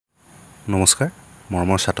নমস্কাৰ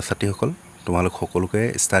মৰমৰ ছাত্ৰ-ছাত্ৰীসকল তোমালোক সকলোকে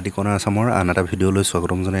ষ্টাডি কৰ্ণাৰ আসামৰ আন এটা ভিডিঅ'লৈ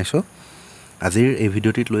স্বাগতম জনাইছোঁ। আজিৰ এই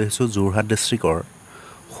ভিডিঅ'টিত লৈ আহিছোঁ যোৰহাট ডিষ্ট্ৰিক্টৰ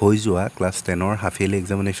হৈ যোৱা class 10ৰ half yearly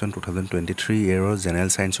examination 2023 ইয়েৰৰ general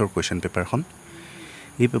ছায়েন্সৰ কুৱেশ্যন পেপাৰখন।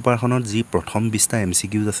 এই পেপাৰখনত যি প্ৰথম 20টা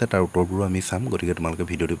MCQs আছে তাৰ উত্তৰবোৰ আমি চাম, গতিকে তোমালোকে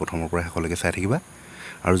ভিডিঅ'টি প্ৰথমৰ পৰা শেষলৈকে চাই থাকিবা।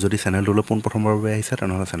 আৰু যদি চেনেলটোলৈ পোনপ্ৰথমবাৰৰ বাবে আহিছে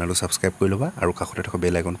তেনেহ'লে চেনেলটো ছাবস্ক্ৰাইব কৰি ল'বা আৰু কাষতে থকা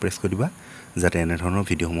বেল আইকন প্ৰেছ কৰি দিবা যাতে এনেধৰণৰ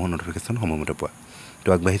ভিডিঅ'সমূহৰ ন'টিফিকেশ্যন সময়মতে পোৱা। তো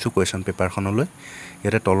আগবাঢ়িছোঁ কুৱেশ্যন পেপাৰখনলৈ।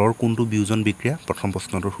 ইয়াতে তলৰ কোনটো বিয়োজন বিক্ৰিয়া প্ৰথম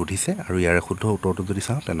প্ৰশ্নটোত সুধিছে আৰু ইয়াৰে শুদ্ধ উত্তৰটো যদি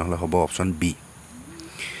চাওঁ তেনেহ'লে হ'ব option B.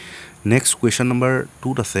 Next question number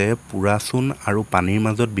 2ত আছে পুৰাচুন আৰু পানীৰ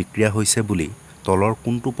মাজত বিক্ৰিয়া হৈছে বুলি তলৰ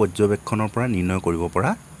কোনটো পৰ্যবেক্ষণৰ পৰা নিৰ্ণয় কৰিব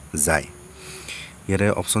পৰা যায়। ইয়াতে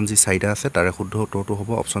অপশ্যন যি 4টা আছে তাৰে শুদ্ধ উত্তৰটো হ'ব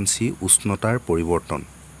অপশ্যন চি উষ্ণতাৰ পৰিৱৰ্তন।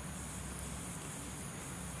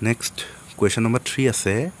 নেক্সট কুৱেশ্যন নম্বৰ 3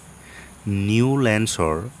 আছে নিউ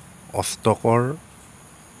লেন্সৰ অষ্টকৰ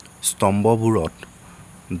স্তম্ভবোৰত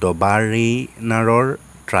ডবাৰেইনাৰৰ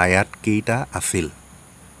ট্ৰায়াড কেইটা আছিল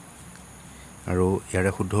আৰু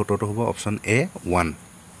ইয়াৰে শুদ্ধ উত্তৰটো হ'ব option A 1।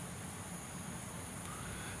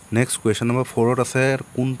 Next question number 4ত আছে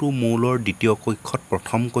কোনটো মৌলৰ দ্বিতীয় কক্ষত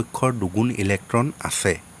প্ৰথম কক্ষৰ দুগুণ ইলেক্ট্ৰন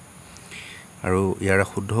আছে আৰু ইয়াৰে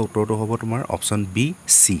শুদ্ধ উত্তৰটো হ'ব তোমাৰ option B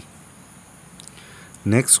C.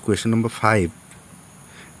 Next question number 5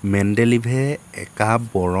 মেণ্ডেলিভে একা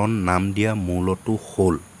বৰণ নাম দিয়া মৌলটো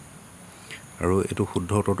হ'ল আৰু এইটো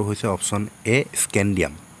শুদ্ধ উত্তৰটো হৈছে option A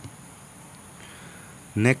scandium.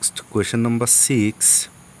 Next question number 6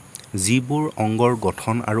 যিবোৰ অংগৰ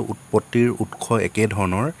গঠন আৰু উৎপত্তিৰ উৎস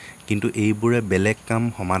একেধৰণৰ কিন্তু এইবোৰে বেলেগ কাম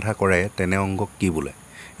সমাধা কৰে তেনে অংগক কি বোলে।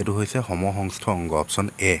 এইটো হৈছে সমসংস্থ অংগ, option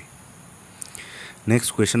A. Next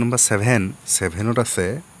question number 7ত আছে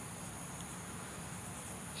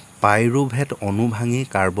পাইৰুভেট অণু ভাঙি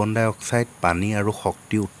কাৰ্বন ডাই অক্সাইড পানী আৰু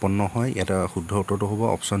শক্তি উৎপন্ন হয়। ইয়াতে শুদ্ধ উত্তৰটো হ'ব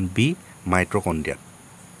option B মাইট্ৰকণ্ড্ৰিয়াত।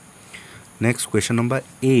 Next question number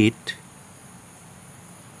 8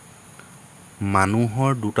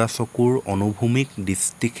 মানুহৰ দুটা চকুৰ অনুভূমিক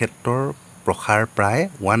দৃষ্টিক্ষেত্ৰৰ প্ৰসাৰ প্ৰায়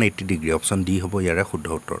 180 ডিগ্ৰী, অপশ্যন ডি হ'ব ইয়াৰে শুদ্ধ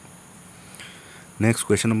উত্তৰ। নেক্সট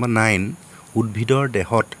কুৱেশ্যন নম্বৰ 9 উদ্ভিদৰ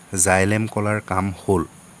দেহত জাইলেম কলাৰ কাম হ'ল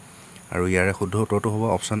আৰু ইয়াৰে শুদ্ধ উত্তৰটো হ'ব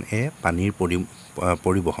অপশ্যন এ পানীৰ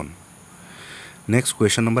পৰিবহণ। নেক্সট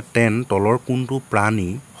কুৱেশ্যন নম্বৰ 10 তলৰ কোনটো প্ৰাণী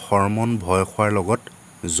হৰমন ভয় খোৱাৰ লগত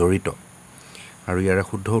জড়িত আৰু ইয়াৰে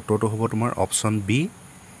শুদ্ধ উত্তৰটো হ'ব তোমাৰ অপশ্যন বি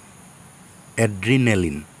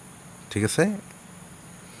এড্ৰিনেলিন। ঠিক আছে।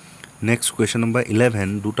 নেক্সট কুৱেশ্যন নম্বৰ 11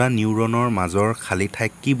 দুটা নিউৰনৰ মাজৰ খালী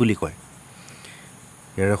ঠাইক কি বুলি কয়।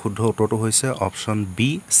 ইয়াৰে শুদ্ধ উত্তৰটো হৈছে option B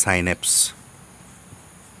চাইনেপছ।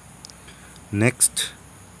 Next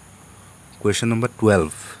question number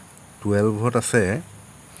 12ত আছে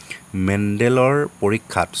মেণ্ডেলৰ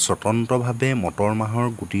পৰীক্ষাত স্বতন্ত্ৰভাৱে মটৰ মাহৰ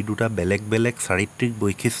গুটি দুটা বেলেগ বেলেগ চাৰিত্ৰিক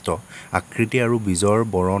বৈশিষ্ট্য আকৃতি আৰু বীজৰ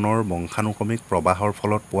বৰণৰ বংশানুক্ৰমিক প্ৰবাহৰ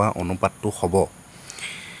ফলত পোৱা অনুপাতটো হ'ব।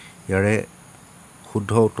 ইয়াৰে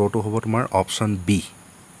শুদ্ধ উত্তৰটো হ'ব তোমাৰ option B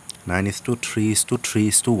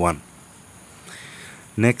 9:3:3:1।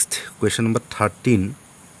 Next question number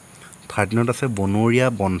 13ত আছে বনৰীয়া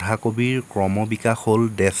বন্ধাকবিৰ ক্ৰমবিকাশ হ'ল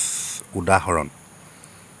ডেছ উদাহৰণ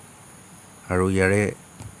আৰু ইয়াৰে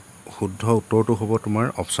শুদ্ধ উত্তৰটো হ'ব তোমাৰ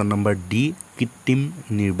অপশ্যন নম্বৰ ডি কৃত্ৰিম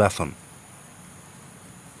নিৰ্বাচন।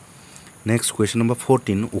 নেক্সট কুৱেশ্যন নম্বৰ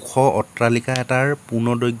 14 ওখ অট্টালিকা এটাৰ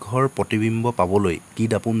পূৰ্ণদৈৰ্ঘ্যৰ প্ৰতিবিম্ব পাবলৈ কি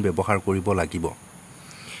দাপোন ব্যৱহাৰ কৰিব লাগিব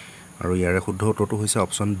আৰু ইয়াৰে শুদ্ধ উত্তৰটো হৈছে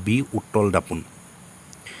অপশ্যন বি উত্তল দাপোন।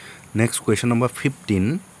 নেক্সট কুৱেশ্যন নম্বৰ 15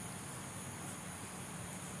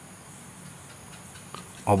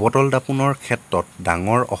 অৱতল দাপোনৰ ক্ষেত্ৰত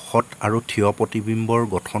ডাঙৰ অসৎ আৰু থিয় প্ৰতিবিম্বৰ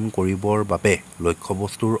গঠন কৰিবৰ বাবে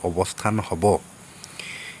লক্ষ্যবস্তুৰ অৱস্থান হ'ব।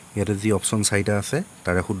 ইয়াতে যি অপশ্যন 4টা আছে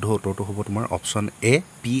তাৰে শুদ্ধ উত্তৰটো হ'ব তোমাৰ অপশ্যন এ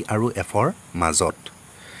পি আৰু এফৰ মাজত।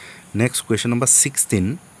 নেক্সট কুৱেশ্যন নম্বৰ 16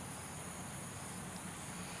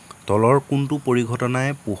 তলৰ কোনটো পৰিঘটনাই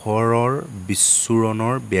পোহৰৰ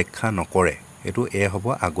বিচ্ছুৰণৰ ব্যাখ্যা নকৰে। এইটো এ হ'ব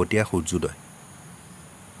আগতীয়া সূৰ্যোদয়।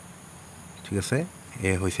 ঠিক আছে,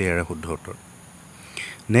 এ হৈছে ইয়াৰে শুদ্ধ উত্তৰ।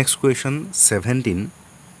 নেক্সট কুৱেশ্যন 17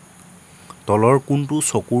 তলৰ কোনটো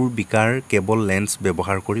চকুৰ বিকাৰ কেৱল লেন্স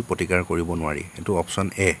ব্যৱহাৰ কৰি প্ৰতিকাৰ কৰিব নোৱাৰি। এইটো option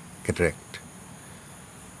A cataract.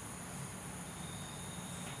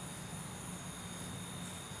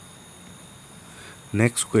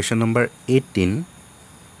 Next question number 18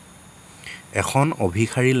 এখন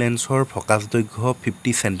অভিসাৰী লেন্সৰ ফ'কাছ দৈৰ্ঘ্য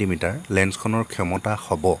 50 চেণ্টিমিটাৰ, লেন্সখনৰ ক্ষমতা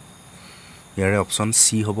হ'ব। ইয়াৰে অপশ্যন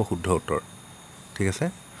চি হ'ব শুদ্ধ উত্তৰ। ঠিক আছে,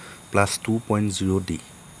 +2.0D।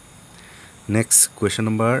 নেক্সট কুৱেশ্যন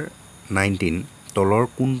নম্বৰ 19 তলৰ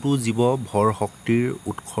কোনটো জীৱ ভৰ শক্তিৰ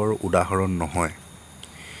উৎসৰ উদাহৰণ নহয়।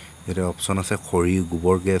 ইয়াতে অপশ্যন আছে খৰি,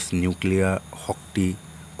 গোবৰ গেছ, নিউক্লিয়াৰ শক্তি,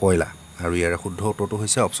 কয়লা। আৰু ইয়াৰ শুদ্ধ উত্তৰটো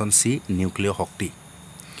হৈছে অপশ্যন সি নিউক্লিয় শক্তি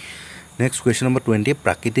নেক্সট কুৱেশ্যন নম্বৰ 20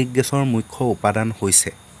 প্ৰাকৃতিক গেছৰ মুখ্য উপাদান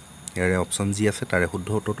হৈছে ইয়াৰে অপশ্যন জি আছে তাৰে শুদ্ধ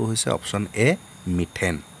উত্তৰটো হৈছে অপশ্যন এ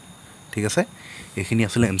মিথেন ঠিক আছে এইখিনি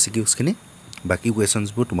আছিল এমচিকিউজখিনি বাকি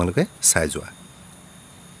কুৱেশ্যনছবোৰ তোমালোকে চাই যোৱা